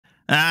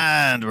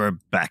And we're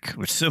back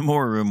with some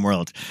more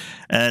Rimworld.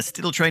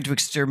 Still trying to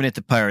exterminate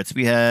the pirates.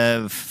 We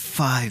have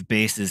 5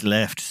 bases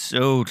left.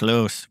 So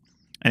close.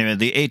 Anyway,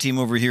 the A-team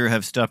over here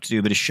have stopped to do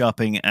a bit of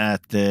shopping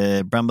at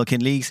the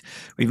Bramblekin Leagues.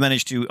 We've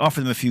managed to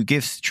offer them a few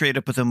gifts, trade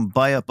up with them,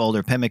 buy up all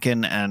their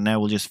pemmican, and now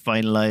we'll just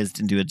finalize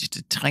and do just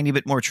a tiny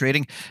bit more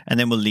trading, and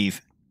then we'll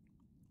leave.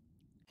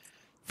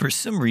 For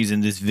some reason,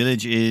 this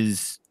village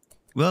is,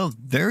 well,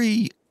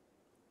 very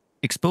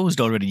exposed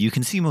already. You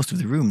can see most of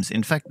the rooms.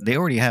 In fact, they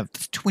already have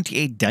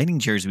 28 dining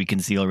chairs we can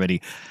see already.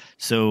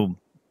 So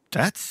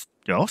that's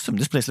awesome.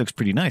 This place looks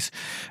pretty nice.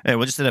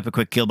 We'll just set up a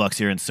quick kill box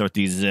here and sort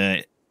these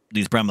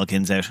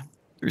Bramblekins out.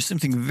 There's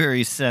something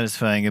very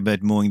satisfying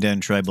about mowing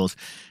down tribals.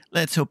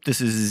 Let's hope this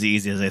is as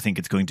easy as I think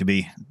it's going to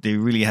be. They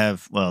really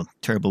have, well,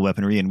 terrible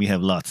weaponry, and we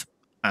have lots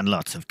and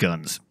lots of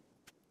guns.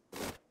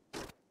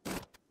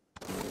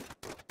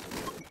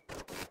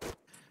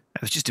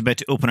 I was just about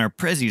to open our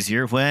prezzies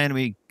here when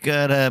we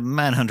got a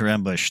manhunter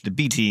ambush. The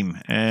B team.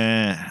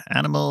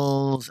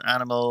 Animals.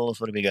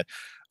 What do we got?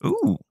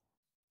 Ooh,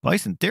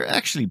 bison. They're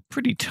actually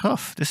pretty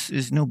tough. This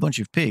is no bunch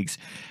of pigs.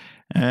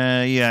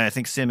 Yeah, I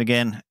think same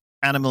again.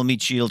 Animal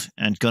meat shield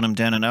and gun them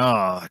down. And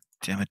oh,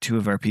 damn it, 2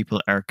 of our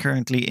people are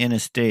currently in a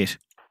state.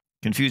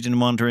 Confused and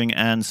wandering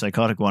and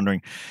psychotic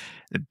wandering.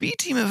 The B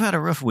team have had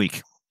a rough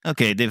week.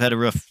 Okay, they've had a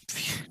rough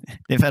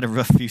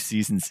few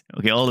seasons.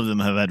 Okay, all of them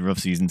have had rough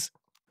seasons.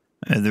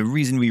 The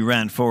reason we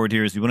ran forward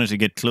here is we wanted to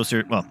get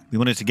closer. Well, we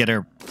wanted to get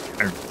our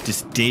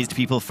just dazed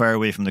people far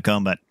away from the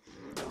combat.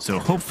 So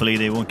hopefully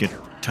they won't get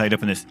tied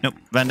up in this. Nope,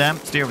 Van Damme,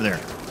 stay over there.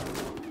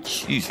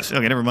 Jesus.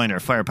 Okay, never mind. Our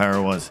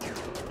firepower was.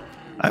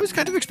 I was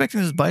kind of expecting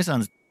those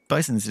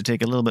bisons to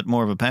take a little bit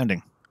more of a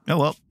pounding. Oh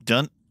well,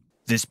 done.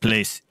 This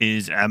place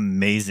is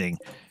amazing.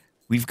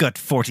 We've got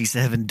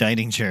 47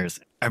 dining chairs.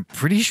 I'm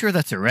pretty sure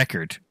that's a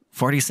record.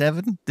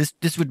 47?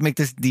 This would make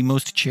this the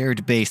most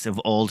chaired base of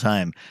all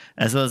time.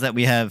 As well as that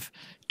we have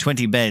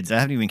 20 beds. I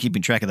haven't even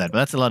keeping track of that, but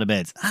that's a lot of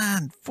beds.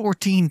 And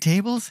 14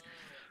 tables?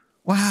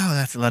 Wow,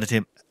 that's a lot of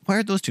tables. Why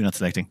are those 2 not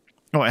selecting?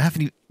 Oh, I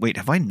haven't even... Wait,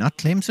 have I not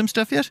claimed some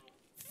stuff yet?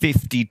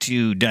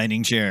 52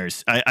 dining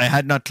chairs. I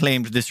had not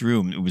claimed this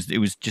room. It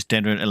was just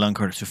down a long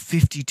corridor. So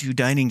 52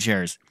 dining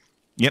chairs.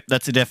 Yep,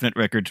 that's a definite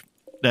record.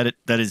 That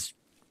is...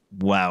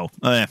 Wow.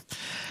 Oh, yeah.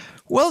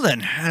 Well then,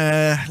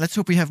 let's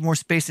hope we have more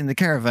space in the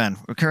caravan.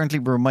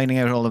 We're mining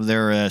out all of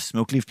their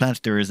smoke leaf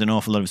plant. There is an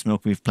awful lot of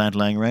smoke leaf plant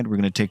lying around. We're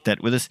going to take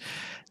that with us.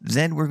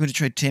 Then we're going to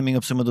try taming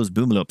up some of those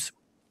boomalopes.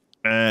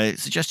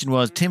 Suggestion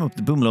was tame up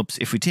the boomalopes.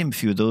 If we tame a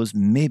few of those,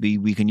 maybe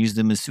we can use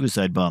them as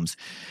suicide bombs.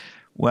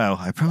 Wow,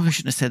 I probably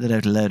shouldn't have said that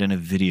out loud in a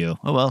video.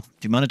 Oh well,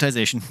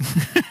 demonetization.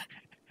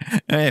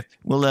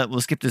 We'll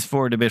skip this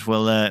forward a bit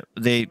while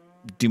they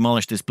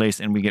demolish this place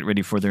and we get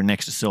ready for their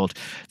next assault.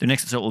 Their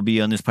next assault will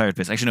be on this pirate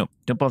place. Actually, no.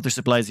 Dump off their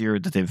supplies here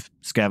that they've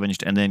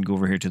scavenged and then go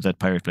over here to that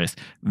pirate place.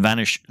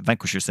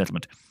 Vanquisher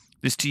settlement.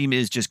 This team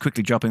is just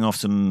quickly dropping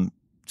off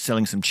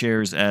selling some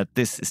chairs at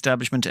this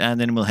establishment, and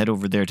then we'll head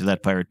over there to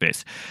that pirate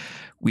base.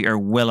 We are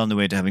well on the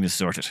way to having this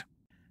sorted.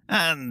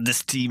 And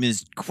this team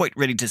is quite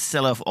ready to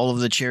sell off all of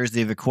the chairs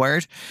they've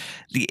acquired.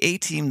 The A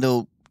team,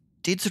 though,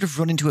 did sort of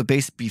run into a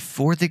base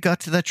before they got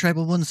to that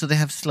tribal one, so they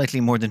have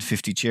slightly more than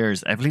 50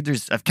 chairs. I believe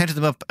I've counted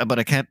them up, but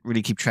I can't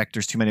really keep track.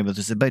 There's too many, but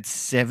there's about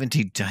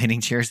 70 dining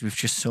chairs we've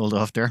just sold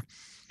off there.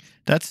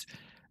 That's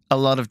a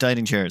lot of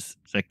dining chairs.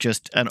 Like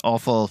just an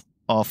awful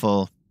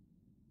lot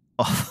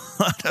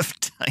of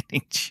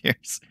dining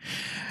chairs.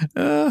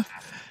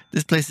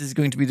 This place is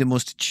going to be the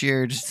most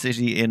chaired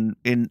city in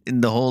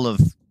the whole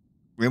of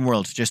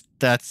Rimworld. Just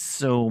that's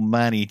so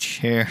many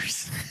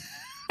chairs.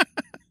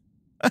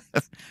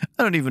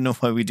 I don't even know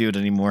why we do it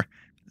anymore.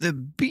 The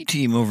B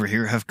team over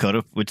here have caught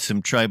up with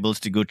some tribals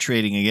to go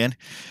trading again.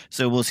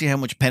 So we'll see how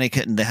much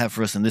penny-cutting they have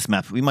for us on this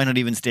map. We might not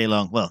even stay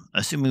long. Well,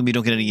 assuming we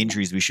don't get any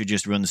injuries, we should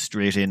just run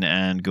straight in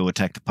and go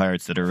attack the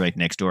pirates that are right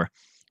next door.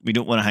 We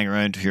don't want to hang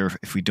around here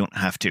if we don't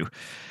have to.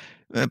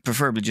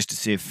 Preferably just to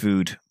save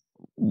food.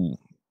 Ooh,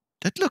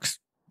 that looks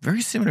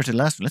very similar to the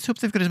last one. Let's hope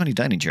they've got as many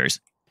dining chairs.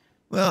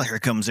 Well, here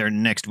comes our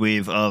next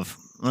wave of,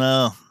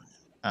 well,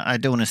 I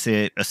don't want to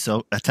say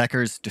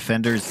attackers,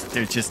 defenders.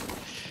 They're just...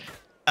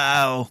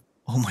 Ow.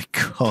 Oh my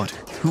god.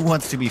 Who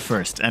wants to be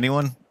first?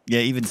 Anyone?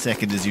 Yeah, even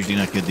second is usually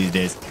not good these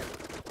days.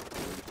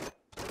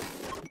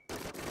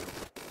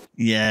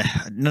 Yeah,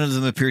 none of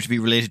them appear to be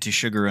related to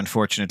sugar,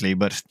 unfortunately,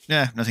 but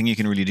yeah, nothing you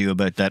can really do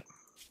about that.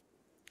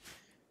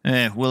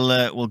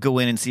 We'll go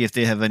in and see if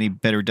they have any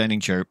better dining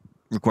chair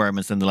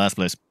requirements than the last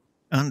place.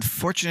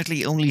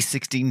 Unfortunately, only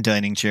 16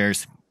 dining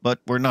chairs. But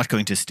we're not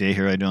going to stay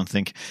here, I don't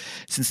think.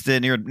 Since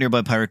the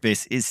nearby pirate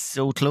base is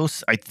so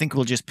close, I think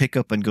we'll just pick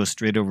up and go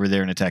straight over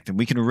there and attack them.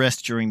 We can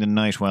rest during the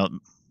night while...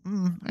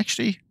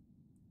 actually,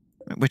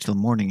 wait till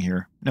morning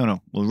here. No.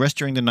 We'll rest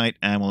during the night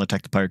and we'll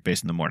attack the pirate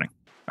base in the morning.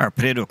 Our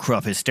potato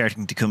crop is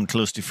starting to come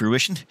close to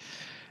fruition.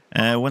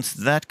 Once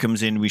that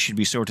comes in, we should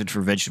be sorted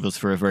for vegetables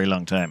for a very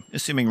long time.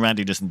 Assuming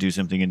Randy doesn't do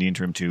something in the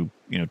interim to,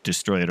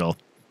 destroy it all.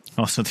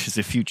 Also, there's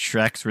a few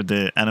tracks where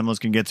the animals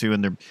can get to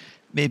and they're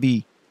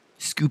maybe...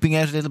 scooping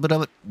out a little bit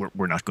of it.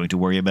 We're not going to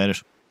worry about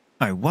it.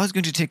 I was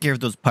going to take care of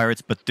those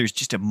pirates, but there's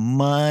just a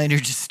minor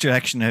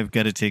distraction I've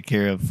got to take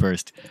care of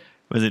first.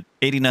 Was it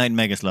 89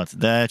 mega slots?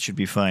 That should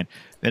be fine.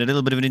 We had a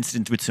little bit of an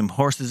incident with some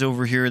horses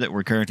over here that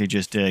we're currently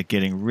just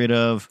getting rid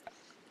of.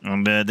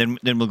 And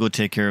then we'll go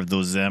take care of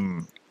those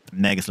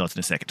mega slots in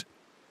a second.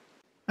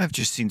 I've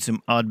just seen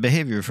some odd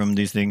behavior from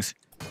these things.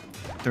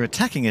 They're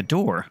attacking a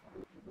door.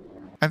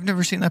 I've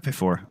never seen that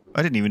before.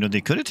 I didn't even know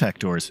they could attack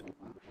doors.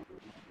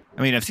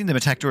 I mean, I've seen them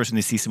attack doors when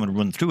they see someone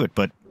run through it,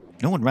 but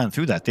no one ran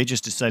through that. They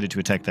just decided to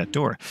attack that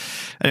door.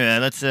 Anyway,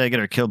 let's get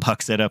our kill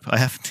box set up.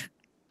 I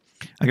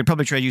could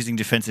probably try using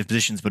defensive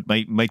positions, but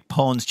my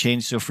pawns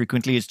change so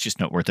frequently, it's just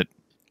not worth it.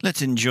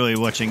 Let's enjoy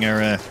watching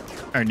our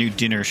new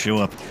dinner show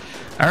up.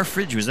 Our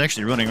fridge was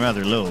actually running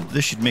rather low.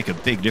 This should make a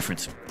big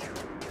difference.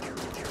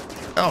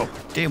 Oh,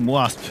 damn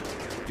wasp.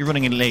 You're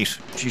running in late.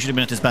 She should have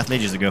been at this battle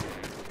ages ago.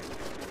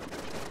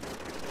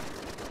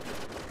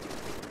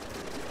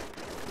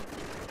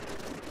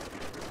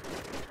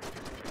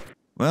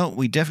 Well,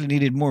 we definitely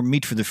needed more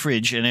meat for the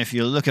fridge, and if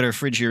you look at our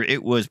fridge here,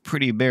 it was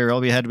pretty bare.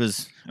 All we had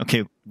was...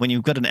 Okay, when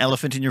you've got an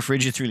elephant in your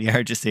fridge, it's really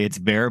hard to say it's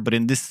bare, but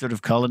in this sort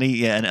of colony,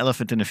 yeah, an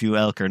elephant and a few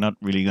elk are not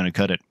really going to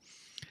cut it.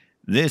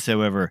 This,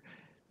 however,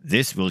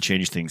 this will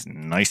change things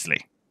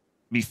nicely.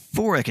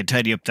 Before I can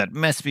tidy up that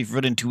mess, we've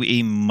run into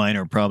a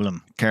minor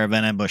problem.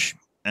 Caravan ambush.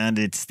 And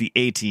it's the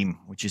A-Team,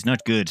 which is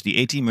not good. The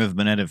A-Team have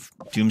been out of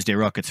Doomsday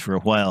rockets for a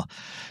while.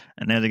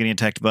 And now they're getting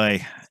attacked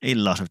by a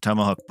lot of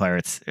Tomahawk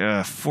pirates.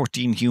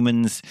 14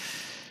 humans.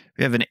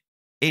 We have an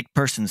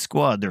 8-person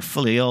squad. They're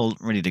fully all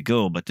ready to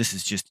go, but this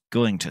is just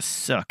going to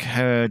suck.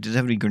 Does they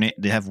have any grenade?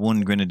 They have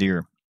one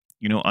grenadier.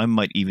 You know, I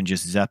might even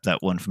just zap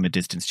that one from a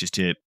distance just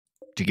to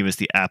give us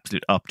the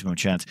absolute optimum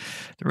chance.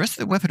 The rest of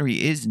the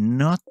weaponry is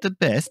not the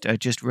best. I'd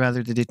just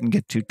rather they didn't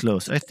get too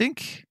close. I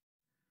think...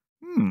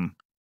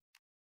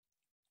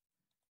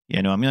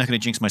 Yeah, no, I'm not going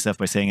to jinx myself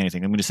by saying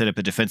anything. I'm going to set up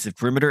a defensive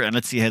perimeter, and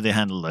let's see how they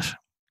handle it.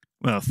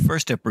 Well,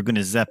 first up, we're going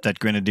to zap that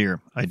grenadier.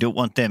 I don't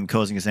want them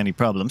causing us any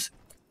problems.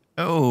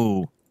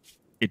 Oh,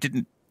 it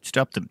didn't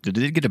stop them. Did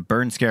they get a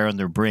burn scar on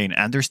their brain,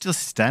 and they're still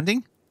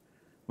standing?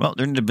 Well,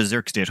 they're in a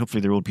berserk state. Hopefully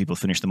their old people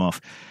finish them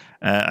off.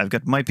 I've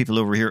got my people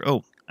over here.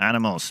 Oh,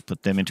 animals.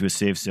 Put them into a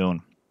safe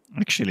zone.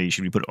 Actually,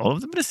 should we put all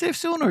of them in a safe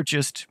zone, or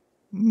just...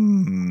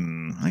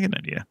 I get an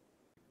idea.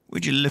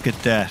 Would you look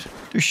at that?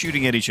 They're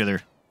shooting at each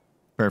other.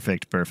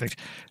 Perfect, perfect.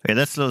 Okay,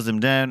 that slows them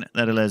down.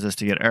 That allows us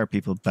to get our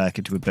people back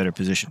into a better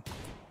position.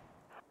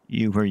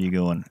 You, where are you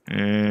going?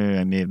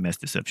 I may have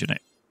messed this up, shouldn't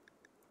I?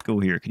 Go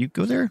here. Can you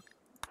go there?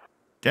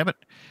 Damn it.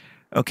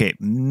 Okay,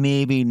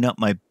 maybe not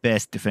my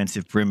best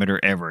defensive perimeter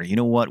ever. You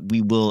know what?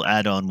 We will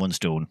add on 1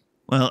 stone.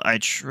 Well, I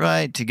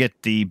tried to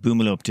get the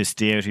boomalope to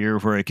stay out here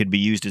where it could be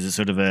used as a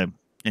sort of an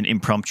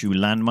impromptu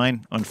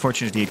landmine.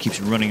 Unfortunately, it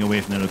keeps running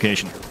away from the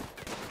location.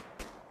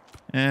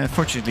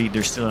 Fortunately,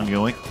 they're still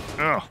ongoing.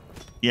 Oh.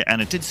 Yeah,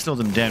 and it did slow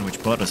them down,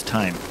 which bought us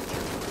time.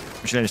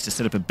 Which allowed us to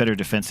set up a better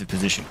defensive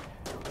position.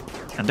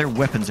 And their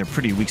weapons are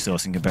pretty weak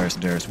sauce in comparison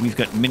to ours. We've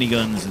got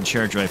miniguns and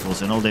charge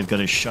rifles, and all they've got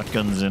is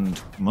shotguns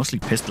and mostly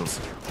pistols.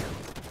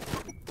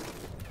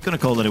 Gonna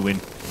call it a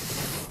win.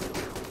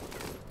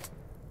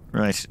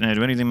 Right, now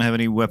do any of them have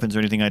any weapons or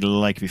anything I'd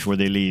like before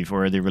they leave,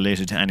 or are they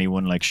related to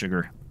anyone like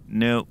Sugar?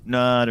 No,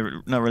 not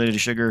related to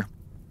Sugar.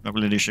 Not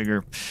related to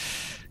Sugar.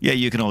 Yeah,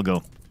 you can all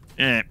go.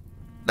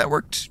 That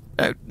worked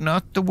out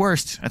not the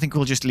worst. I think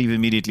we'll just leave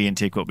immediately and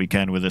take what we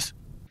can with us.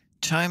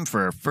 Time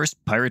for our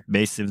first pirate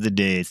base of the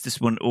day. It's this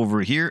one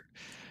over here.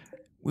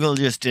 We'll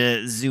just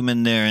zoom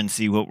in there and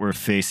see what we're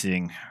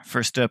facing.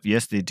 First up,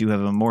 yes, they do have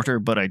a mortar,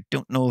 but I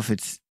don't know if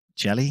it's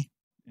jelly.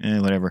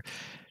 Whatever.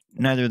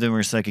 Neither of them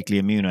are psychically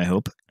immune, I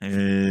hope.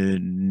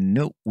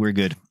 Nope, we're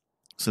good.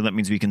 So that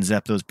means we can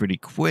zap those pretty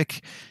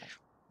quick.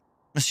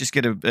 Let's just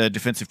get a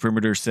defensive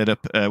perimeter set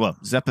up. Well,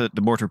 zap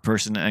the mortar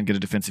person and get a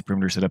defensive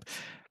perimeter set up.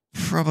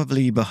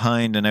 Probably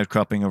behind an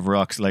outcropping of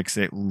rocks, like,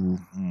 say...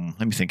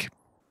 let me think.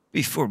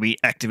 Before we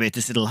activate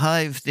this little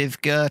hive, they've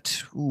got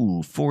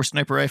 4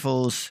 sniper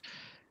rifles,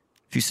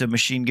 a few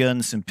submachine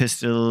guns, some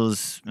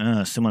pistols.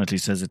 Someone at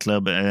least has a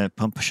club,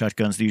 pump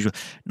shotguns, the usual.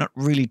 Not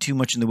really too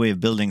much in the way of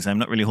buildings. I'm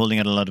not really holding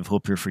out a lot of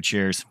hope here for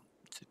chairs.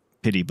 It's a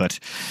pity, but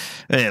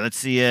let's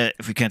see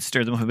if we can't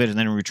stir them up a bit and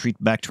then retreat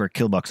back to our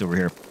kill box over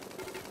here.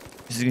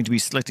 This is going to be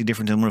slightly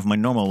different than one of my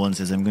normal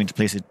ones, as I'm going to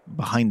place it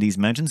behind these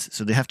mountains,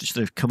 so they have to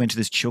sort of come into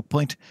this choke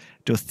point,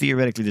 though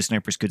theoretically the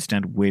snipers could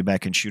stand way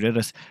back and shoot at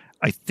us.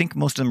 I think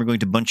most of them are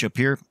going to bunch up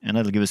here, and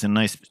that'll give us a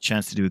nice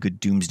chance to do a good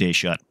doomsday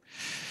shot.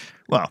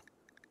 Well,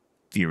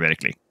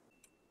 theoretically.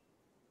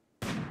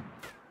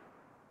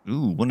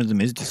 Ooh, one of them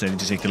is deciding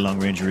to take the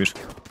long-range route.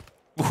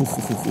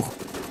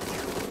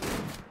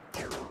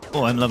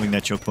 Oh, I'm loving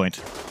that choke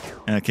point.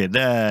 Okay,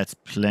 that's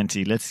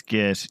plenty. Let's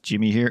get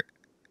Jimmy here.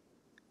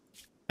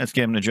 Let's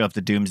get him to drop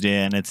the doomsday,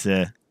 and let's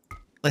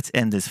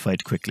end this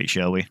fight quickly,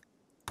 shall we?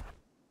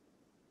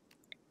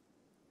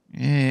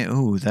 Yeah,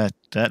 oh,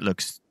 that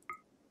looks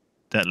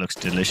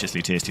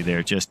deliciously tasty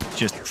there. Just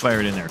fire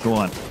it in there. Go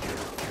on.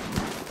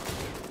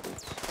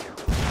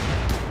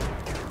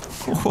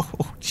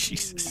 Oh,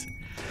 Jesus.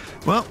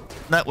 Well,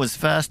 that was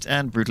fast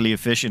and brutally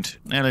efficient.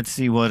 Now let's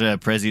see what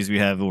prezzies we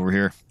have over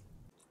here.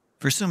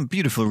 For some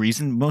beautiful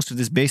reason, most of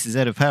this base is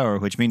out of power,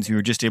 which means we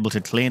were just able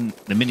to clean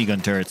the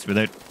minigun turrets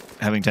without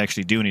having to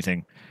actually do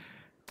anything.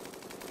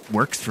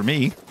 Works for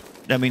me.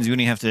 That means we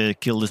only have to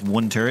kill this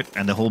one turret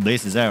and the whole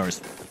base is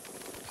ours.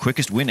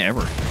 Quickest win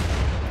ever.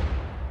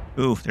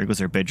 Oh, there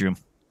goes our bedroom.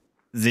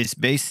 This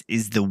base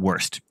is the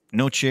worst.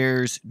 No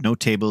chairs, no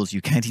tables.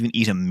 You can't even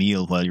eat a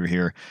meal while you're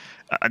here.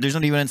 There's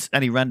not even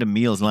any random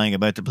meals lying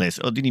about the place.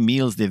 Oh, the only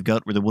meals they've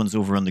got were the ones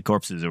over on the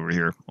corpses over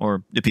here.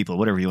 Or the people,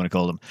 whatever you want to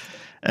call them.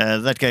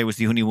 That guy was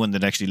the only one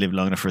that actually lived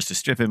long enough for us to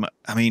strip him.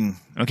 I mean,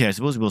 okay, I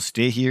suppose we'll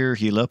stay here,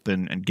 heal up,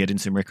 and get in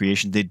some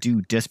recreation. They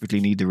do desperately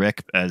need the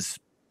rec, as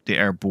they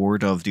are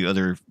bored of the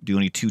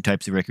only two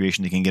types of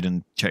recreation they can get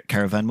in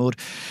caravan mode.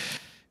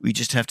 We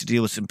just have to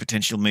deal with some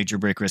potential major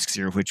break risks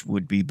here, which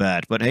would be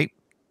bad. But hey,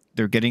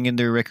 they're getting in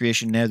their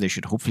recreation now. They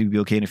should hopefully be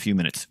okay in a few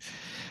minutes.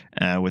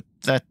 With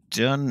that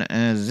done,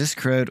 this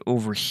crowd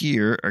over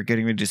here are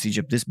getting ready to siege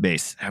up this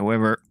base.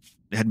 However,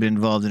 they had been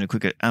involved in a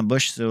quick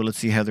ambush, so let's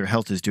see how their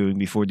health is doing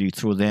before they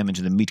throw them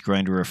into the meat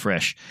grinder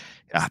afresh.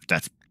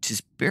 That's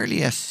just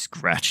barely a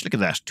scratch. Look at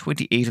that.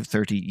 28 of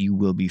 30, you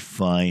will be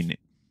fine.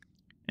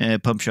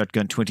 Pump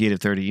shotgun, 28 of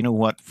 30. You know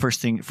what?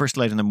 First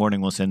light in the morning,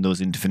 we'll send those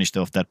in to finish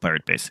off that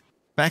pirate base.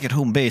 Back at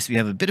home base, we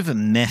have a bit of a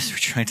mess we're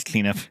trying to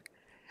clean up.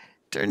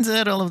 Turns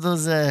out all of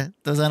those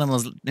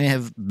animals, they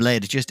have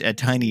bled just a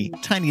tiny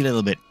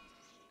little bit.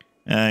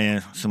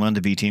 Yeah, someone on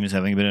the B team is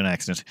having a bit of an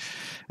accident.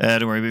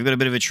 Don't worry, we've got a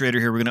bit of a trader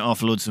here. We're going to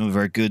offload some of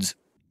our goods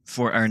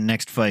for our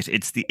next fight.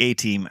 It's the A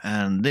team,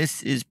 and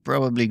this is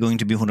probably going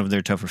to be one of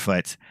their tougher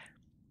fights.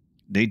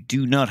 They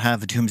do not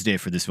have a Doomsday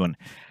for this one.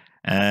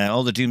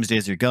 All the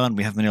Doomsdays are gone.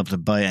 We haven't been able to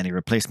buy any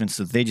replacements,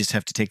 so they just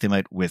have to take them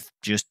out with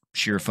just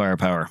sheer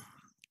firepower.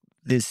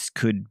 This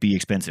could be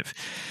expensive.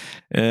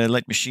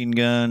 Light machine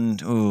gun.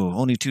 Oh,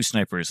 only 2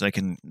 snipers.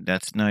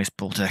 That's nice.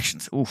 Bolt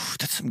actions. Oh,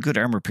 that's some good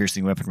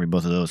armor-piercing weaponry,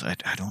 both of those. I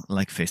don't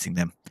like facing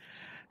them.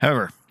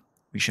 However,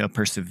 we shall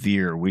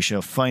persevere. We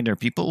shall find our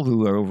people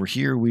who are over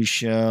here. We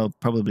shall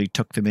probably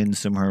tuck them in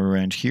somewhere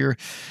around here.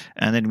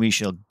 And then we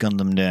shall gun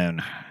them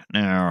down.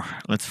 Now,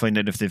 let's find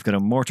out if they've got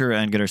a mortar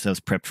and get ourselves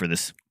prepped for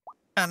this.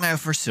 And now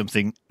for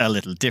something a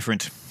little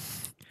different.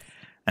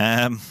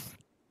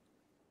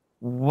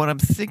 What I'm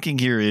thinking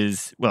here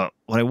is, well,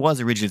 what I was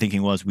originally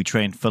thinking was we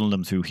try and funnel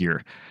them through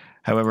here.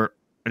 However,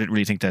 I didn't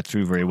really think that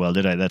through very well,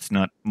 did I? That's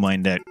not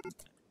mined out.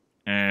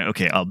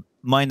 Okay, I'll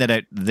mine that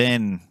out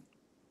then.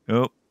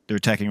 Oh, they're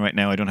attacking right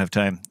now. I don't have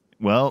time.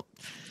 Well,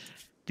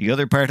 the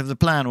other part of the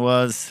plan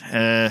was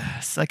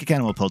Psychic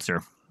Animal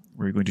Pulsar.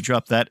 We're going to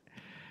drop that,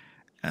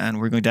 and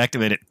we're going to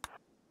activate it.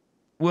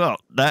 Well,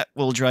 that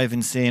will drive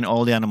insane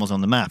all the animals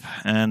on the map,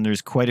 and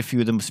there's quite a few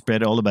of them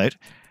spread all about.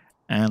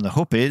 And the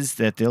hope is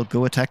that they'll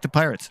go attack the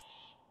pirates.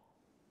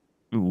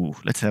 Ooh,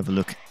 let's have a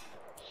look.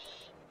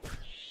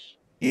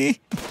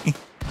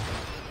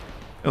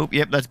 Oh,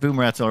 yep, that's boom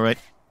rats, all right.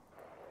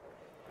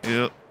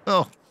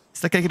 Oh,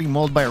 is that guy getting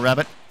mauled by a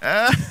rabbit?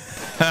 And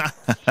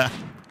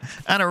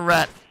a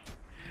rat.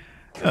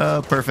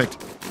 Oh,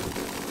 perfect.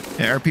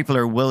 Yeah, our people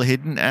are well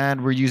hidden,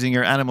 and we're using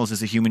our animals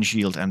as a human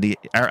shield. And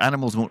our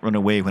animals won't run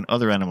away when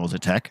other animals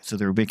attack, so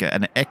they're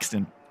an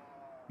excellent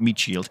meat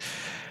shield.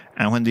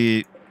 And when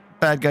the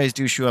bad guys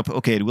do show up,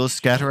 okay, it will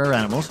scatter our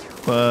animals,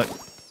 but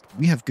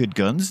we have good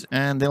guns,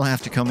 and they'll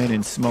have to come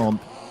in small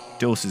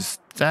doses.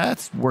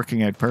 That's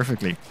working out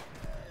perfectly.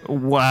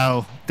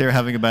 Wow, they're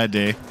having a bad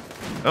day.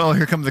 Oh,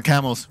 here come the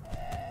camels.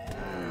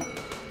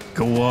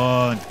 Go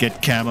on,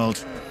 get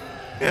cameled.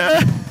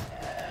 Yeah.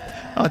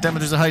 Oh, damn it,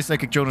 there's a high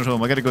psychic drone at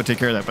home. I gotta go take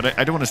care of that, but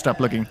I don't want to stop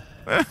looking.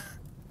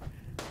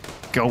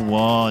 Go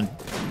on.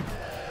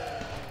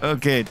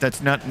 Okay,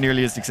 that's not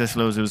nearly as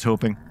successful as I was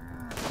hoping.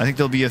 I think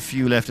there'll be a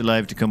few left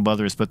alive to come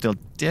bother us, but they'll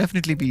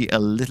definitely be a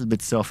little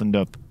bit softened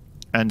up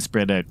and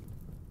spread out.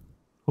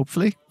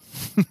 Hopefully.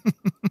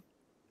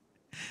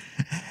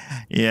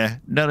 Yeah,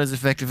 not as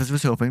effective as I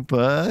was hoping,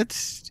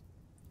 but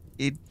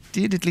it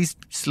did at least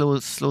slow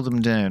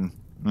them down.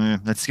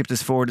 Let's skip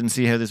this forward and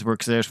see how this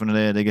works out when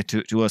they get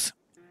to us.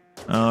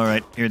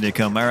 Alright, here they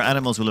come. Our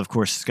animals will, of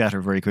course,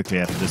 scatter very quickly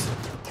after this.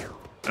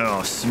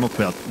 Oh, smoke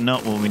belt.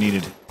 Not what we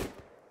needed.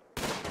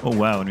 Oh,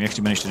 wow, and we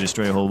actually managed to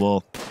destroy a whole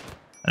wall.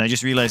 And I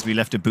just realized we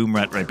left a boom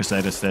rat right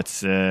beside us.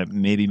 That's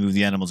maybe move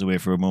the animals away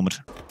for a moment.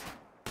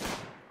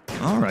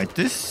 Alright,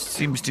 this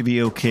seems to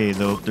be okay,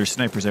 though. Their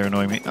snipers are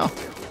annoying me. Oh,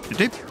 did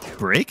they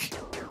break?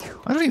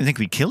 I don't even think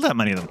we killed that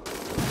many of them.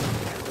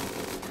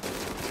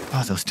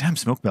 Oh, those damn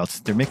smoke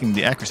belts. They're making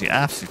the accuracy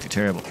absolutely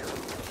terrible.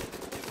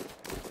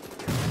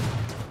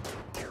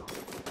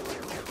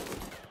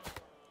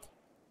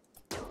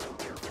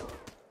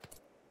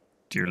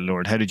 Dear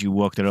Lord, how did you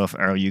walk that off,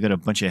 Arrow? You got a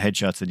bunch of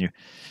headshots in you.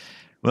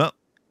 Well,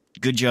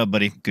 good job,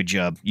 buddy. Good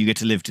job. You get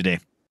to live today.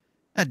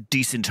 A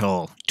decent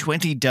haul.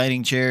 20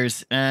 dining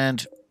chairs,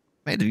 and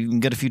maybe we can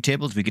get a few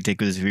tables we could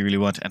take with us if we really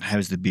want. And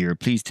how's the beer?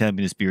 Please tell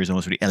me this beer is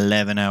almost ready.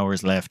 11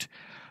 hours left.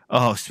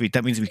 Oh, sweet.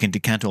 That means we can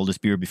decant all this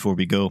beer before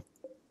we go.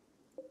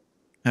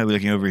 How are we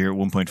looking over here at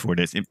 1.4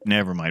 days?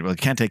 Never mind. Well, I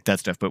can't take that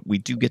stuff, but we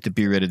do get the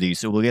beer out of these.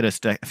 So we'll get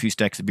a few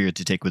stacks of beer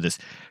to take with us.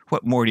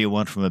 What more do you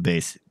want from a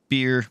base?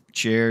 Beer,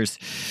 chairs,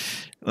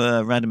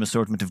 random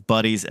assortment of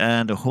bodies,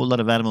 and a whole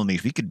lot of animal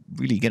meat. We could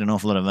really get an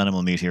awful lot of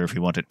animal meat here if we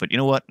wanted. But you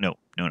know what? No.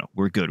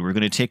 We're good. We're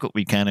going to take what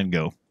we can and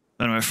go.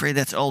 But I'm afraid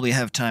that's all we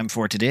have time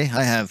for today.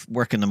 I have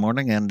work in the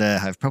morning, and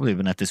I've probably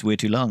been at this way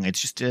too long. It's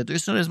just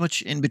there's not as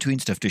much in between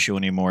stuff to show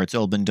anymore. It's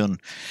all been done.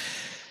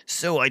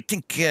 So I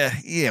think,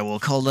 we'll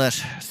call that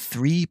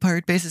 3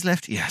 pirate bases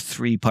left. Yeah,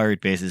 3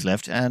 pirate bases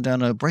left. And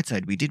on a bright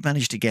side, we did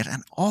manage to get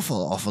an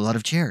awful lot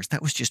of chairs.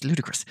 That was just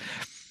ludicrous.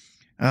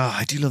 Oh,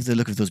 I do love the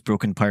look of those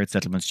broken pirate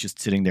settlements just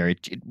sitting there.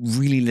 It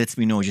really lets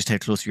me know just how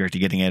close we are to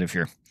getting out of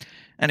here.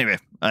 Anyway,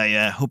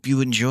 I hope you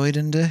enjoyed,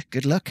 and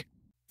good luck.